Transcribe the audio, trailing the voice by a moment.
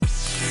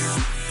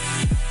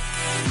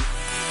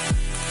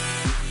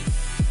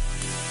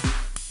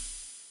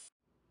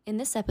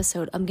this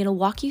episode, I'm going to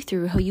walk you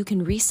through how you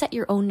can reset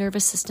your own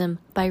nervous system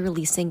by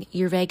releasing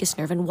your vagus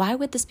nerve. And why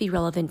would this be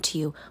relevant to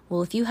you?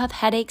 Well, if you have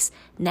headaches,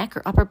 neck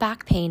or upper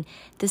back pain,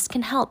 this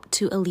can help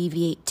to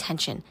alleviate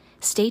tension.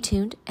 Stay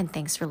tuned, and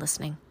thanks for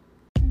listening.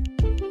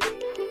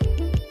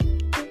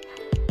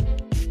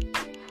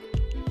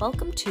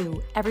 Welcome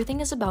to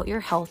Everything is About Your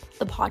Health,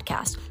 the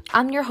podcast.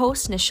 I'm your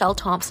host, Nichelle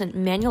Thompson,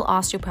 manual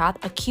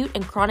osteopath, acute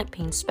and chronic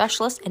pain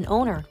specialist, and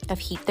owner of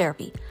Heat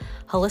Therapy,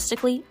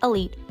 holistically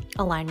elite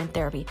alignment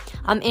therapy.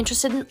 I'm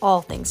interested in all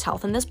things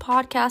health, and this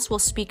podcast will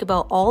speak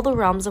about all the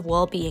realms of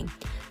well-being: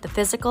 the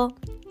physical,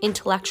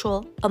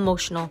 intellectual,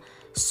 emotional,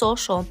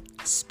 social,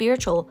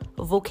 spiritual,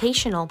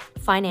 vocational,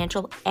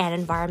 financial, and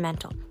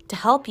environmental, to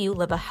help you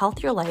live a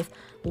healthier life,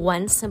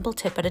 one simple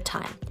tip at a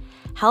time.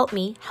 Help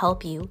me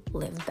help you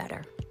live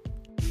better.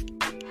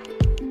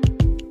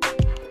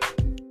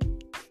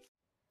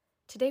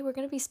 Today, we're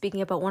going to be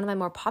speaking about one of my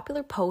more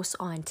popular posts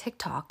on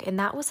TikTok, and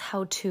that was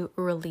how to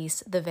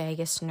release the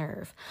vagus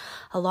nerve.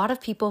 A lot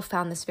of people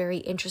found this very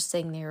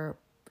interesting. They're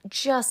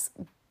just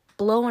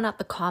blowing up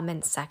the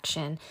comment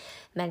section,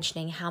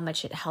 mentioning how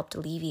much it helped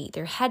alleviate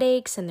their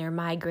headaches and their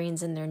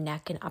migraines and their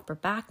neck and upper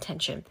back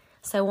tension.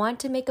 So I want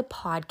to make a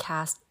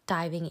podcast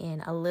diving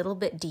in a little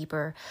bit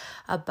deeper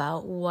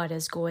about what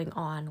is going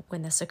on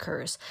when this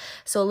occurs.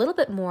 So a little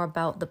bit more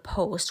about the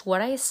post.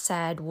 What I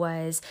said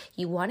was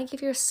you want to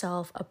give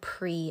yourself a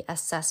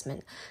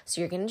pre-assessment.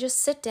 So you're going to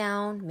just sit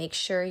down, make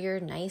sure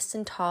you're nice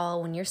and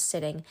tall when you're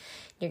sitting.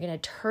 You're going to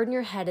turn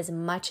your head as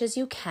much as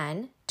you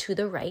can to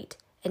the right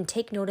and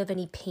take note of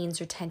any pains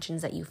or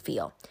tensions that you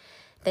feel.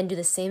 Then do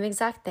the same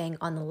exact thing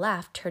on the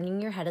left,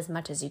 turning your head as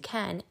much as you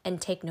can and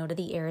take note of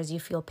the areas you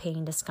feel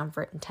pain,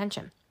 discomfort, and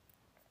tension.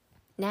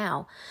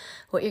 Now,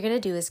 what you're going to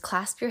do is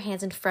clasp your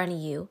hands in front of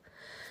you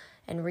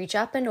and reach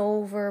up and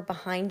over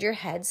behind your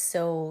head.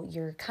 So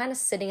you're kind of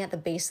sitting at the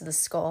base of the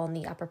skull and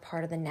the upper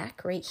part of the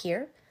neck right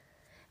here.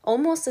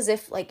 Almost as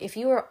if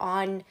you were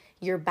on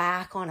your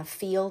back on a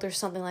field or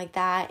something like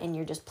that, and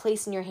you're just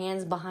placing your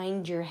hands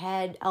behind your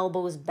head,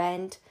 elbows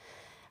bent,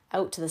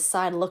 out to the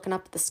side, looking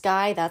up at the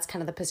sky. That's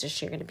kind of the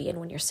position you're going to be in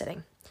when you're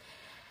sitting.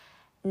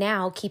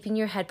 Now, keeping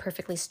your head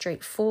perfectly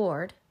straight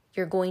forward,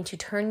 you're going to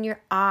turn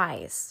your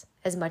eyes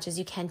as much as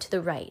you can to the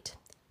right.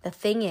 The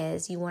thing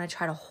is, you want to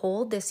try to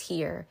hold this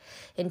here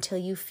until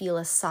you feel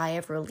a sigh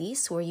of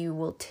release, where you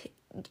will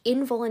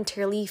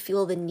involuntarily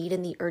feel the need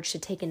and the urge to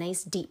take a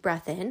nice deep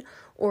breath in,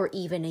 or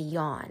even a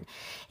yawn.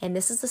 And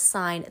this is a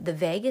sign the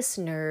vagus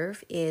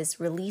nerve is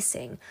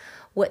releasing.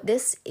 What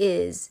this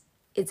is,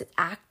 it's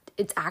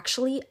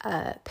actually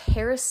a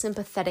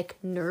parasympathetic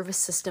nervous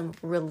system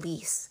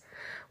release,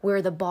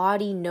 where the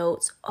body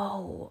notes,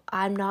 oh,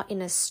 I'm not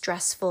in a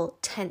stressful,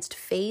 tensed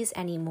phase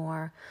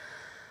anymore.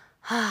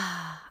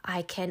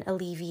 I can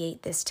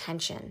alleviate this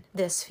tension.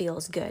 This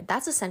feels good.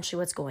 That's essentially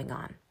what's going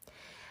on.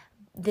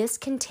 This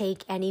can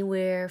take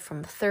anywhere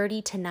from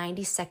 30 to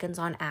 90 seconds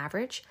on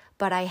average,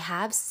 but I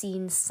have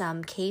seen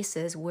some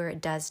cases where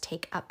it does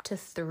take up to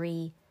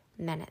 3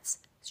 minutes.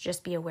 So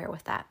just be aware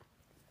with that.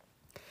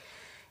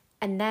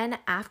 And then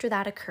after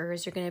that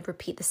occurs, you're going to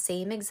repeat the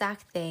same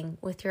exact thing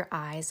with your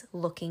eyes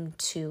looking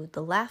to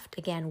the left.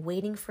 Again,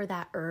 waiting for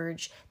that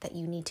urge that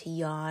you need to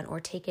yawn or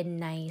take a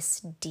nice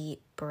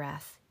deep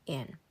breath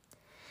in.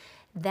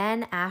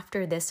 Then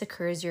after this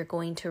occurs, you're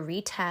going to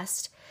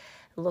retest.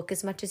 Look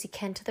as much as you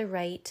can to the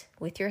right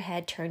with your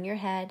head. Turn your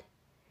head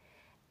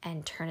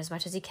and turn as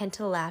much as you can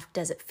to the left.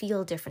 Does it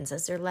feel different?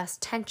 Is there less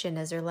tension?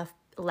 Is there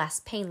less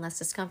pain, less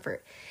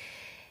discomfort?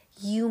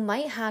 You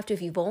might have to,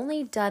 if you've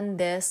only done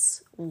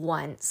this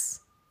once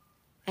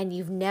and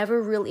you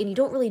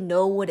don't really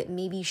know what it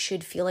maybe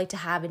should feel like to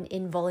have an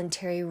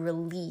involuntary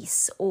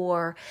release,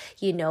 or,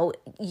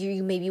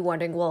 you may be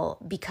wondering, well,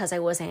 because I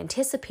was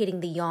anticipating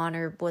the yawn,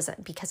 or was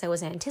it because I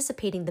was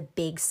anticipating the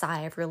big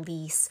sigh of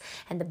release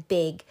and the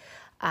big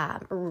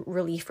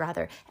relief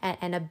rather,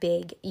 and a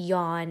big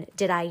yawn,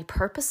 did I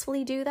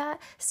purposefully do that?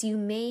 So you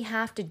may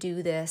have to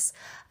do this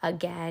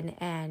again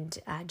and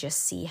just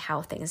see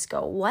how things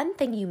go. One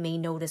thing you may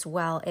note as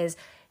well is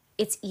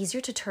it's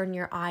easier to turn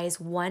your eyes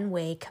one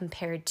way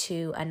compared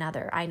to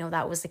another. I know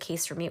that was the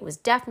case for me. It was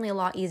definitely a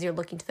lot easier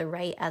looking to the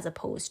right as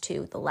opposed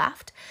to the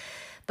left.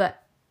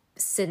 But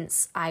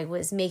since I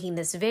was making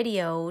this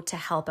video to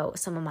help out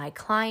some of my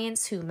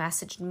clients who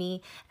messaged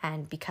me,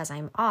 and because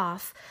I'm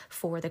off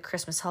for the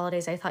Christmas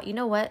holidays, I thought, you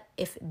know what,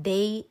 if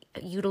they're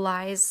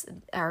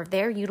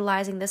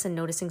utilizing this and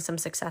noticing some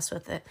success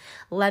with it,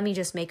 let me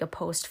just make a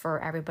post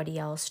for everybody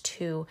else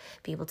to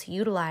be able to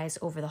utilize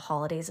over the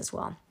holidays as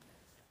well.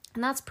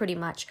 And that's pretty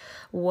much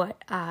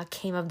what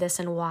came of this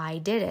and why I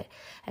did it.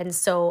 And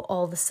so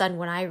all of a sudden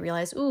when I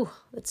realized,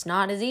 it's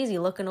not as easy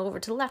looking over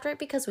to the left, right?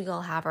 Because we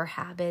all have our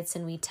habits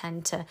and we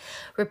tend to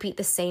repeat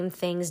the same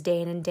things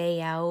day in and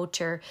day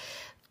out, or,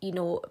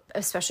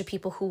 especially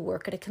people who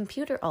work at a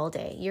computer all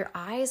day. Your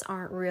eyes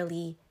aren't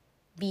really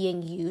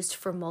being used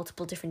for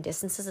multiple different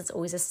distances. It's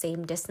always the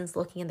same distance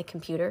looking in the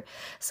computer.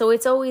 So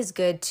it's always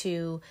good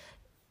to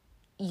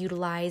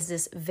utilize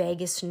this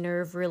vagus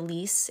nerve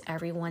release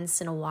every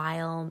once in a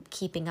while,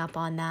 keeping up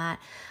on that,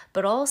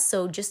 but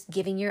also just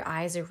giving your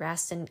eyes a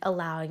rest and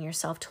allowing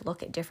yourself to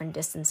look at different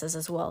distances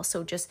as well.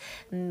 So just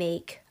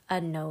make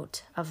a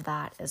note of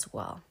that as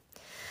well.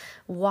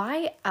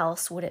 Why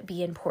else would it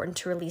be important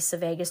to release the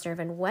vagus nerve,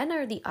 and when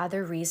are the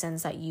other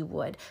reasons that you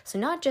would? So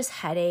not just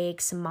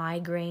headaches,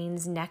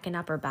 migraines, neck and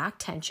upper back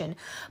tension,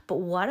 but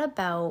what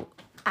about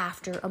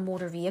after a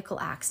motor vehicle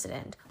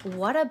accident?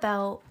 What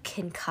about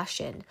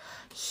concussion?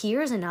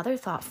 Here's another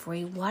thought for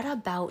you. What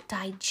about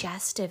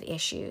digestive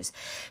issues?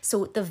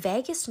 So the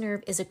vagus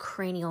nerve is a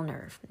cranial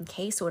nerve,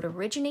 okay? So it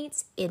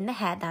originates in the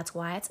head. That's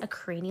why it's a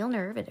cranial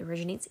nerve. It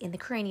originates in the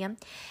cranium.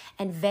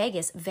 And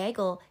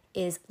vagal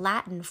is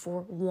Latin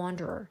for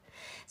wanderer.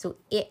 So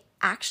it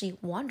actually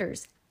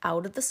wanders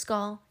out of the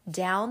skull,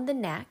 down the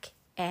neck,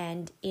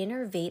 and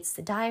innervates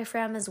the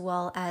diaphragm as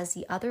well as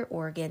the other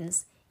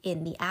organs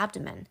in the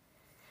abdomen.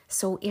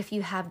 So if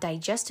you have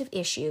digestive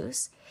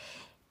issues,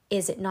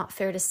 is it not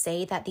fair to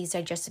say that these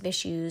digestive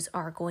issues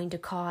are going to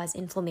cause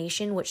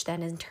inflammation, which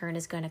then in turn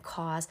is going to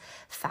cause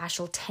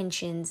fascial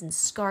tensions and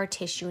scar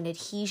tissue and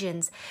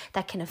adhesions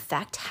that can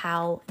affect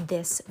how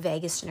this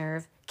vagus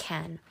nerve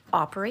can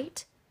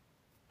operate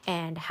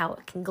and how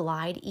it can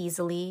glide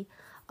easily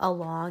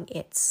along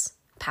its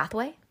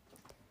pathway?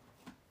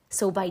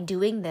 So by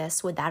doing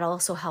this, would that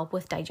also help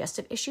with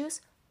digestive issues?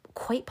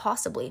 Quite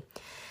possibly.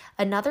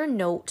 Another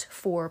note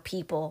for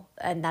people,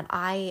 and that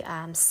I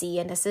see,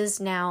 and this is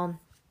now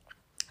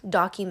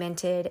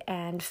documented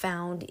and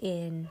found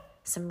in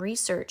some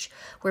research,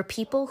 where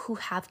people who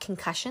have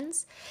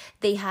concussions,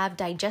 they have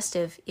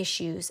digestive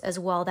issues as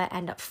well that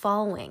end up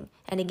following.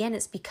 And again,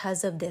 it's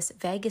because of this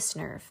vagus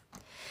nerve.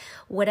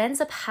 What ends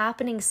up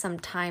happening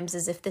sometimes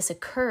is if this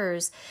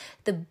occurs,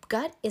 the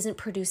gut isn't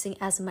producing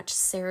as much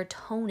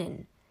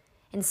serotonin.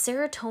 And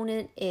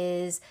serotonin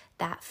is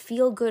that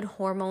feel-good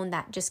hormone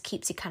that just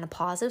keeps you kind of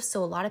positive.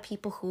 So a lot of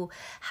people who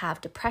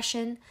have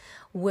depression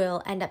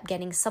will end up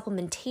getting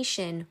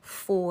supplementation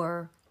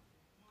or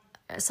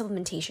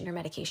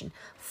medication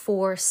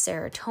for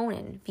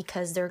serotonin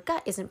because their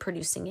gut isn't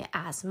producing it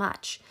as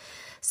much.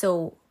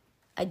 So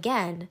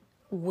again,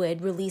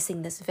 would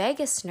releasing this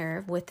vagus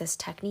nerve with this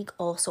technique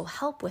also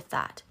help with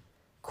that?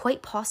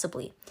 Quite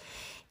possibly.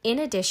 In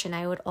addition,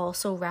 I would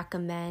also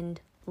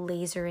recommend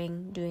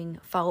lasering, doing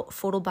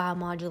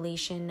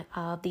photobiomodulation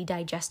of the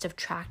digestive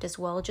tract as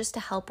well, just to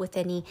help with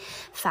any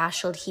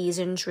fascial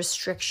adhesions,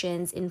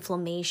 restrictions,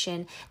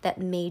 inflammation that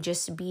may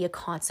just be a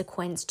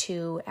consequence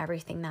to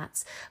everything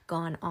that's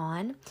gone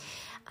on.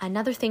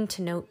 Another thing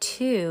to note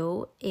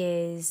too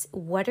is,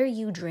 what are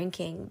you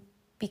drinking?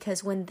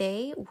 Because when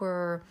they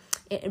were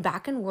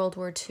back in World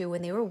War II,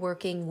 when they were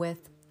working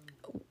with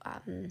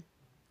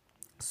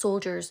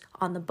soldiers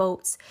on the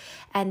boats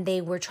and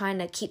they were trying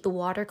to keep the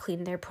water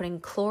clean, they're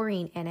putting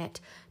chlorine in it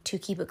to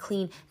keep it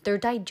clean, their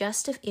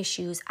digestive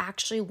issues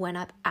actually went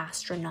up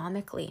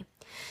astronomically.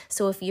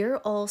 So if you're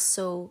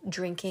also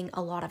drinking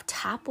a lot of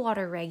tap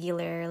water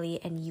regularly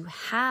and you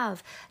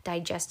have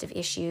digestive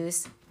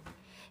issues,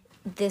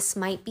 this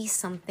might be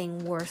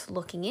something worth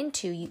looking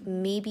into.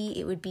 Maybe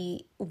it would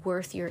be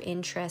worth your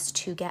interest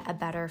to get a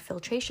better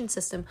filtration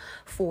system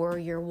for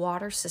your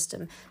water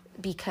system.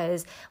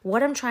 Because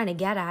what I'm trying to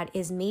get at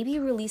is maybe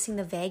releasing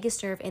the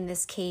vagus nerve in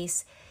this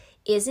case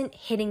isn't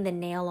hitting the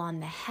nail on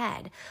the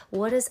head.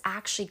 What is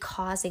actually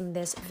causing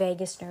this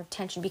vagus nerve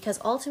tension? Because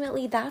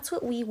ultimately that's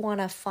what we want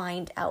to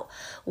find out.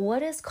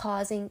 What is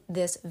causing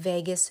this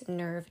vagus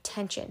nerve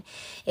tension?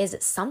 Is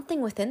it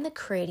something within the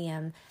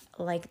cranium,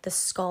 like the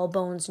skull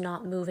bones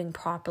not moving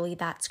properly,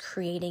 that's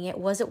creating it?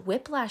 Was it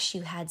whiplash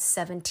you had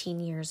 17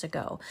 years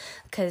ago?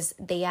 Because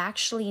they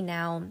actually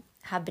now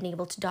have been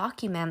able to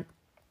document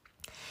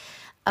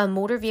a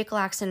motor vehicle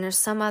accident or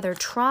some other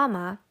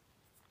trauma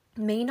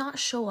may not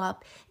show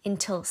up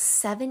until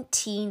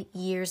 17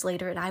 years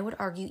later, and I would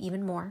argue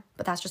even more,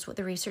 but that's just what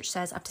the research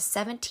says, up to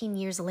 17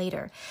 years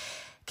later.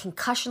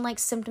 Concussion-like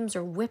symptoms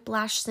or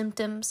whiplash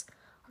symptoms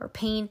or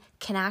pain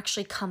can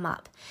actually come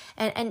up.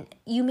 And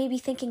you may be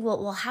thinking,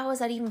 well, how is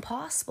that even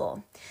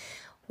possible?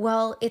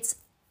 Well, it's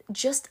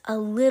just a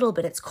little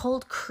bit. It's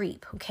called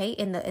creep, okay?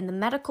 In the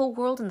medical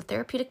world, in the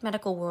therapeutic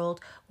medical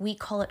world, we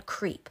call it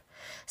creep.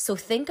 So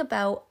think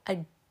about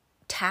a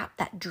tap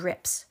that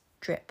drips,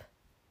 drip,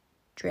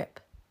 drip,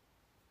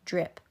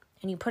 drip.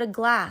 And you put a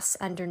glass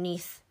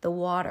underneath the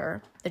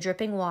water, the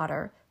dripping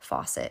water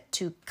faucet,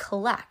 to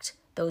collect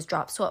those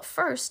drops. So at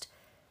first,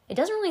 it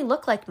doesn't really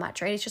look like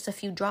much, right? It's just a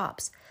few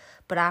drops.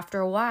 But after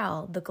a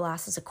while, the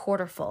glass is a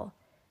quarter full,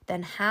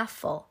 then half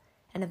full,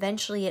 and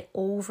eventually it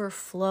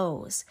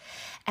overflows.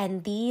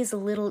 And these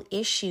little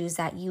issues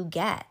that you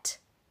get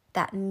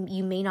that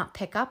you may not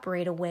pick up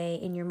right away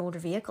in your motor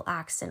vehicle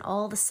accident,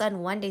 all of a sudden,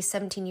 one day,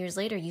 17 years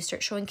later, you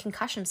start showing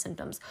concussion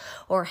symptoms,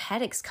 or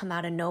headaches come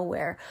out of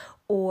nowhere,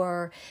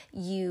 or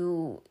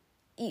you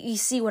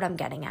see what I'm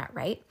getting at,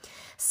 right?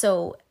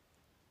 So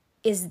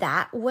is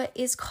that what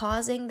is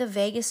causing the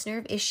vagus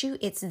nerve issue?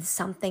 It's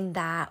something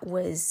that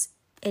was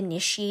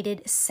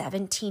initiated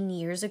 17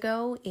 years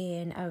ago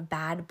in a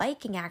bad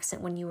biking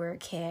accident when you were a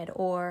kid,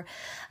 or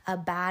a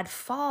bad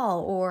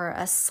fall, or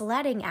a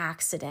sledding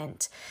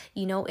accident.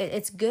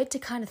 It's good to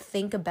kind of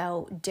think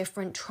about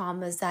different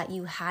traumas that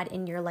you had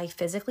in your life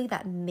physically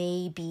that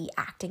may be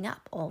acting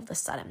up all of a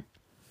sudden.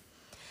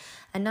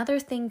 Another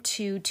thing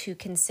to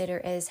consider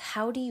is,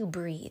 how do you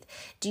breathe?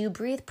 Do you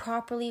breathe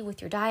properly with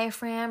your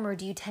diaphragm, or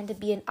do you tend to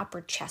be an upper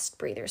chest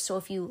breather? So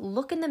if you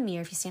look in the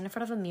mirror, if you stand in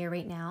front of a mirror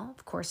right now,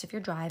 of course, if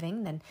you're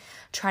driving, then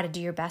try to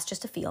do your best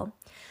just to feel.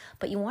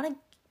 But you want to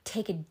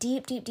take a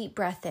deep, deep, deep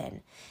breath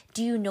in.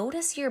 Do you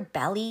notice your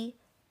belly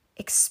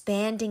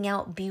expanding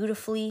out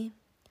beautifully?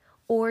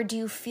 Or do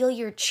you feel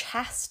your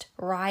chest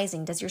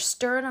rising? Does your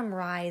sternum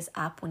rise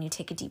up when you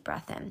take a deep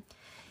breath in?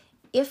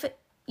 If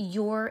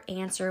your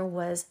answer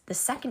was the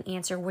second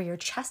answer, where your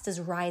chest is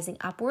rising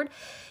upward,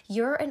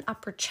 you're an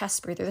upper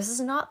chest breather. This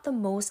is not the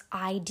most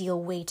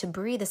ideal way to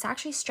breathe. This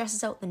actually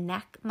stresses out the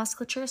neck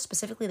musculature,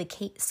 specifically the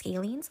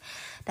scalenes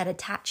that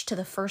attach to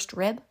the first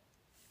rib.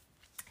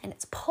 And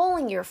it's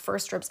pulling your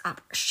first ribs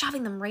up,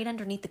 shoving them right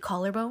underneath the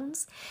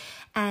collarbones.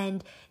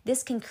 And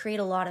this can create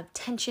a lot of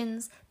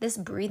tensions. This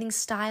breathing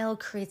style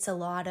creates a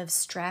lot of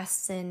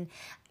stress and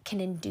can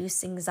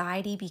induce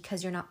anxiety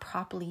because you're not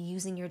properly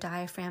using your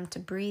diaphragm to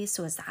breathe.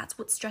 So that's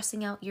what's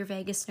stressing out your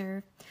vagus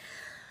nerve.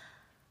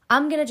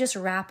 I'm going to just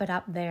wrap it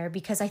up there,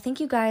 because I think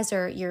you guys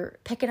you're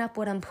picking up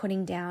what I'm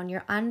putting down.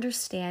 You're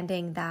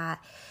understanding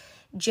that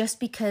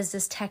just because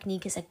this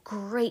technique is a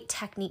great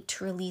technique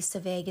to release the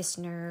vagus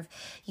nerve,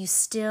 you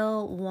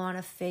still want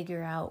to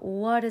figure out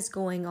what is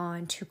going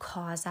on to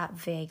cause that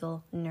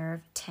vagal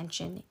nerve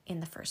tension in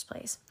the first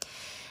place.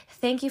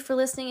 Thank you for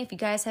listening. If you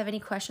guys have any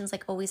questions,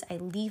 like always, I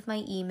leave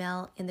my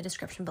email in the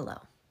description below.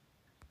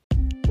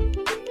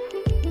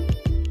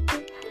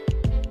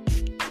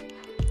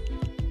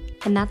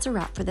 And that's a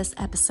wrap for this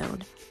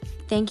episode.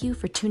 Thank you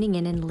for tuning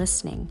in and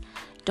listening.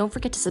 Don't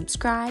forget to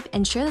subscribe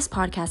and share this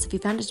podcast if you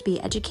found it to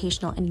be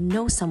educational and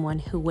know someone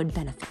who would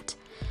benefit.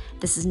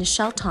 This is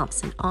Nichelle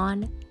Thompson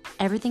on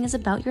Everything is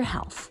About Your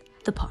Health,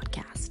 the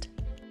podcast.